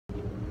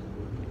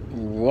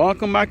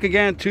Welcome back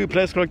again to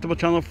Playdays Collectibles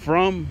channel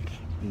from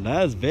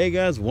Las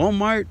Vegas,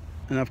 Walmart.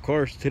 And of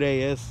course,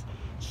 today is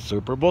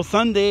Super Bowl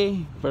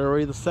Sunday,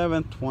 February the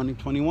 7th,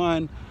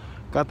 2021.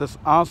 Got this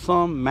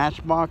awesome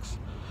Matchbox.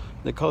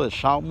 They call it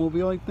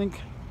Showmobile, I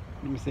think.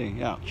 Let me see.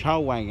 Yeah,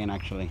 Chow Wagon,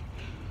 actually.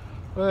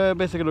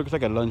 Basically looks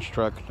like a lunch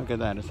truck. Look at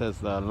that. It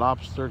says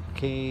lobster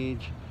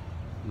cage,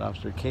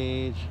 lobster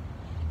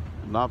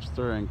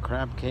and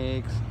crab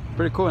cakes.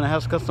 Pretty cool, and it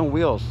has custom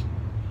wheels.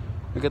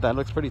 Look at that.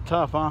 Looks pretty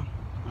tough, huh?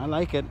 I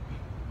like it.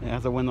 It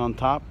has a window on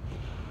top.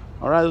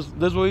 Alright,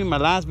 this will be my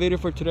last video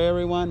for today,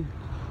 everyone.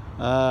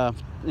 You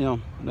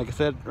know, like I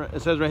said,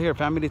 it says right here,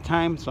 family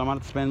time. So I'm going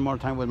to spend more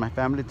time with my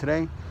family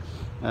today.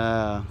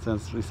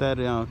 Since we said,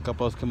 you know, a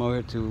couple of us come over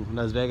here to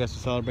Las Vegas to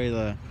celebrate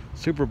the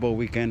Super Bowl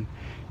weekend.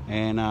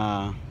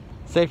 And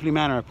safely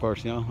manner, of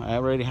course. You know, I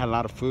already had a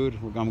lot of food.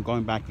 I'm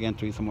going back again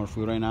to eat some more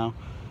food right now.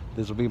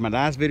 This will be my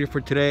last video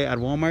for today at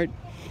Walmart.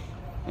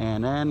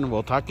 And then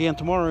we'll talk again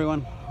tomorrow,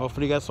 everyone.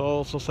 Hopefully you guys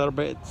also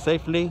celebrate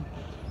safely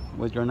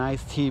with your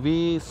nice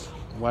TVs.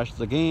 Watch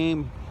the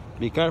game.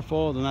 Be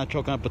careful. Do not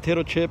choke on a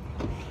potato chip.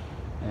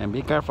 And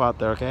be careful out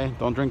there, okay?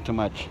 Don't drink too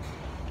much.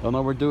 Don't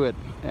overdo it.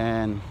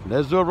 And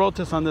let's do a road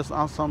test on this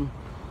awesome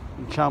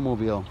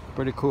Showmobile.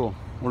 Pretty cool.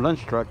 Or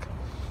lunch truck.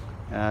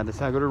 This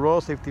is a good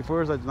roll. Safety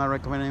first. I do not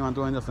recommend anyone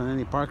doing this in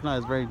any parking lot.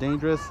 It's very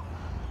dangerous.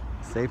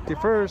 Safety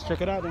first.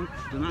 Check it out.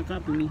 Do not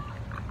copy me.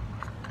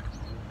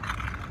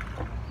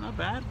 Not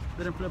bad.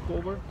 Didn't flip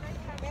over.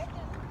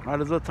 Alright,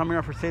 let's go tell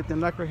me for safety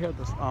and luck right here at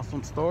this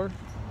awesome store.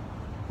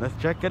 Let's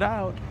check it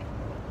out.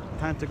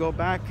 Time to go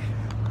back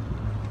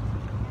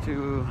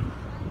to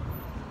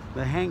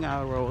the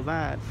hangout where I was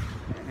at,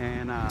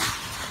 and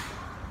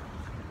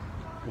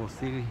we'll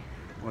see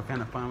what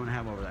kind of fun I'm gonna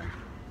have over there.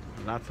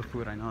 Lots of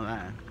food, I know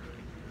that.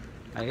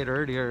 I ate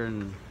earlier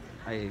and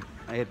I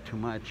ate too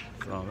much,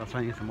 so that's why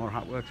I need some more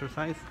Hotwheels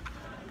exercise.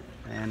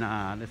 And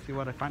let's see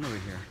what I find over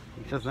here.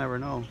 You just never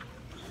know.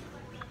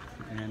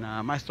 And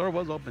my store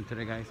was open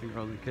today, guys and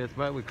girls and kids,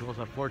 but we closed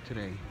at 4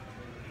 today.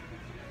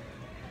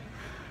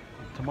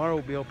 Tomorrow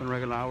will be open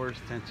regular hours,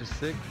 10 to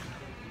 6.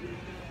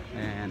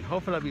 And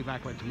hopefully I'll be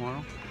back by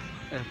tomorrow.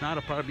 If not,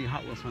 I'll probably be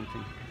Hot Wheels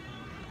hunting.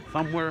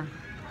 Somewhere,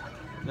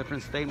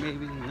 different state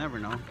maybe, you never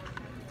know.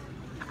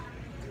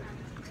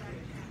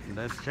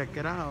 Let's check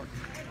it out.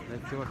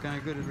 Let's see what kind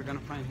of goodies we're gonna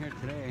find here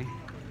today.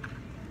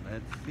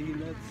 Let's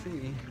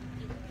see.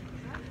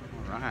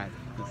 Alright,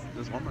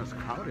 this Walmart is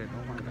crowded,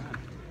 oh my god.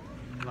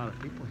 A lot of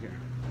people here.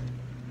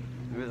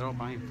 Maybe they're all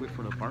buying food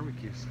for the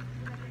barbecues.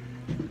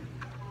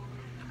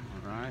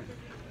 Alright,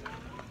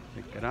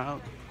 check it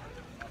out.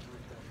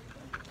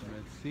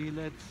 Let's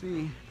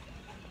see.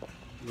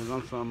 You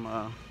want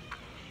some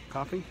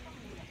coffee?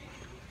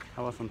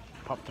 How about some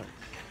Pop-Tarts?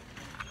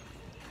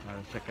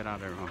 Alright, check it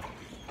out, everyone.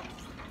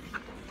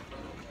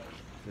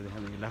 Do they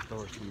have any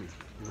leftovers for me?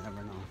 You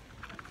never know.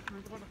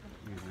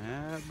 You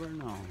never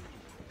know.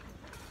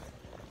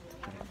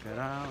 Check it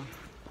out.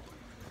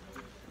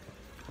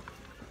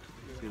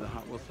 See the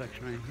Hot Wheels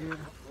section right here.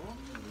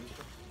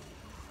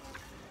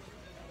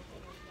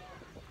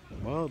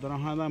 Well, they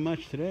don't have that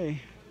much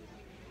today,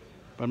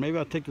 but maybe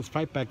I'll take this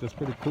fight back. That's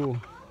pretty cool.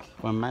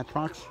 From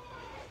Matchbox.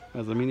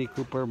 There's a Mini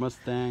Cooper,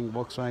 Mustang,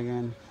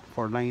 Volkswagen,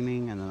 Ford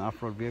Lightning, and an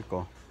off-road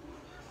vehicle.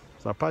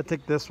 So I'll probably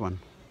take this one.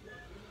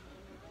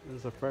 This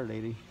is a fair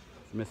lady.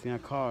 It's missing a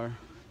car.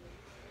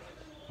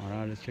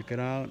 Alright, let's check it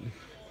out.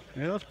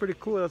 Yeah, that's pretty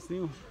cool. That's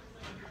new.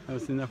 I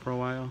haven't seen that for a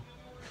while.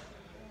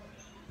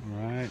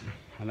 Alright,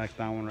 I like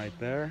that one right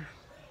there.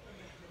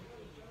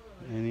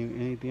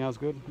 Anything else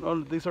good?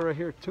 Oh, these are right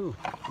here too.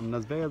 In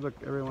Las Vegas, look,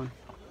 everyone.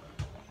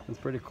 It's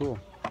pretty cool.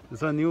 This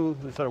is a new,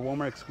 these are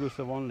Walmart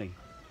exclusive only.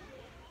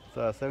 It's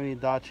a 70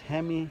 Dodge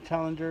Hemi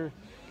Challenger,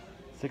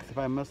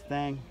 65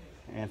 Mustang,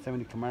 and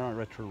 70 Camaro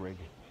retro rig.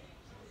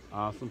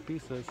 Awesome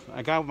pieces.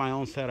 I got my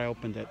own set. I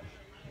opened it.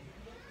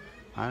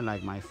 I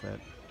like my set.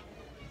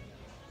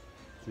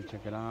 So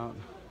check it out.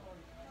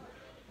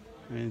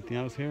 Anything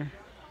else here?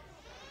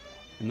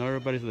 I know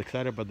everybody's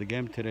excited about the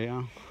game today,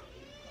 huh?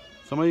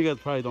 Some of you guys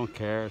probably don't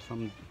care.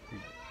 Some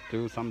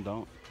do, some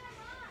don't.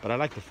 But I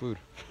like the food.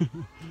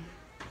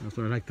 That's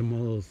what I like the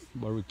most.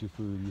 Barbecue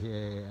food,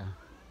 yeah.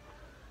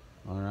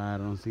 Alright, I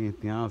don't see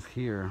anything else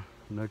here.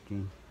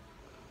 Looking.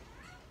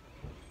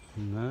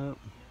 Nope.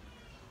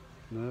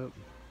 And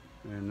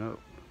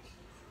nope.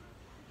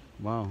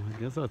 Wow, I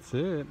guess that's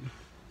it.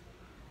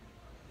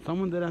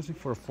 Someone did ask me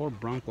for a Ford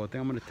Bronco. I think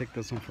I'm going to take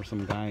this one for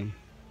some guy.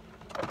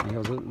 He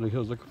was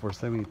looking for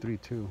 73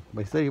 too,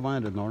 but he said he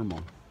wanted a normal.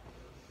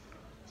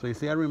 So you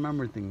see, I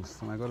remember things.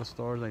 When I go to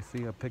stores, I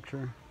see a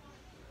picture,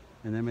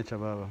 an image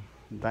of a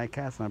die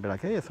cast, and I'll be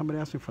like, hey, somebody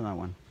asked me for that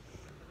one.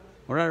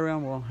 All right,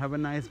 everyone, well, have a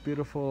nice,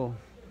 beautiful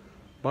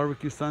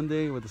barbecue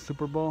Sunday with the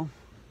Super Bowl.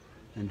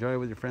 Enjoy it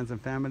with your friends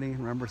and family.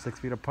 Remember, 6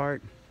 feet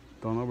apart.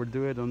 Don't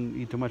overdo it. Don't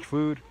eat too much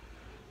food.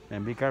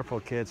 And be careful,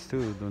 kids,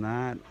 too. Do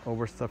not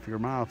overstuff your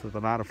mouth with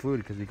a lot of food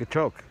because you could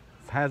choke.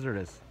 It's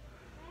hazardous.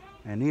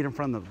 And eat in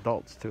front of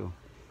adults too.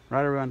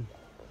 Right, everyone?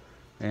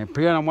 And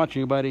Priya, I'm watching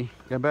you, buddy.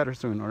 Get better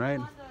soon, all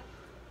right?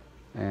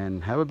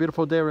 And have a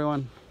beautiful day,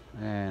 everyone.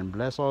 And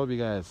bless all of you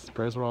guys.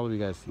 Prayers for all of you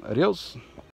guys. Adios.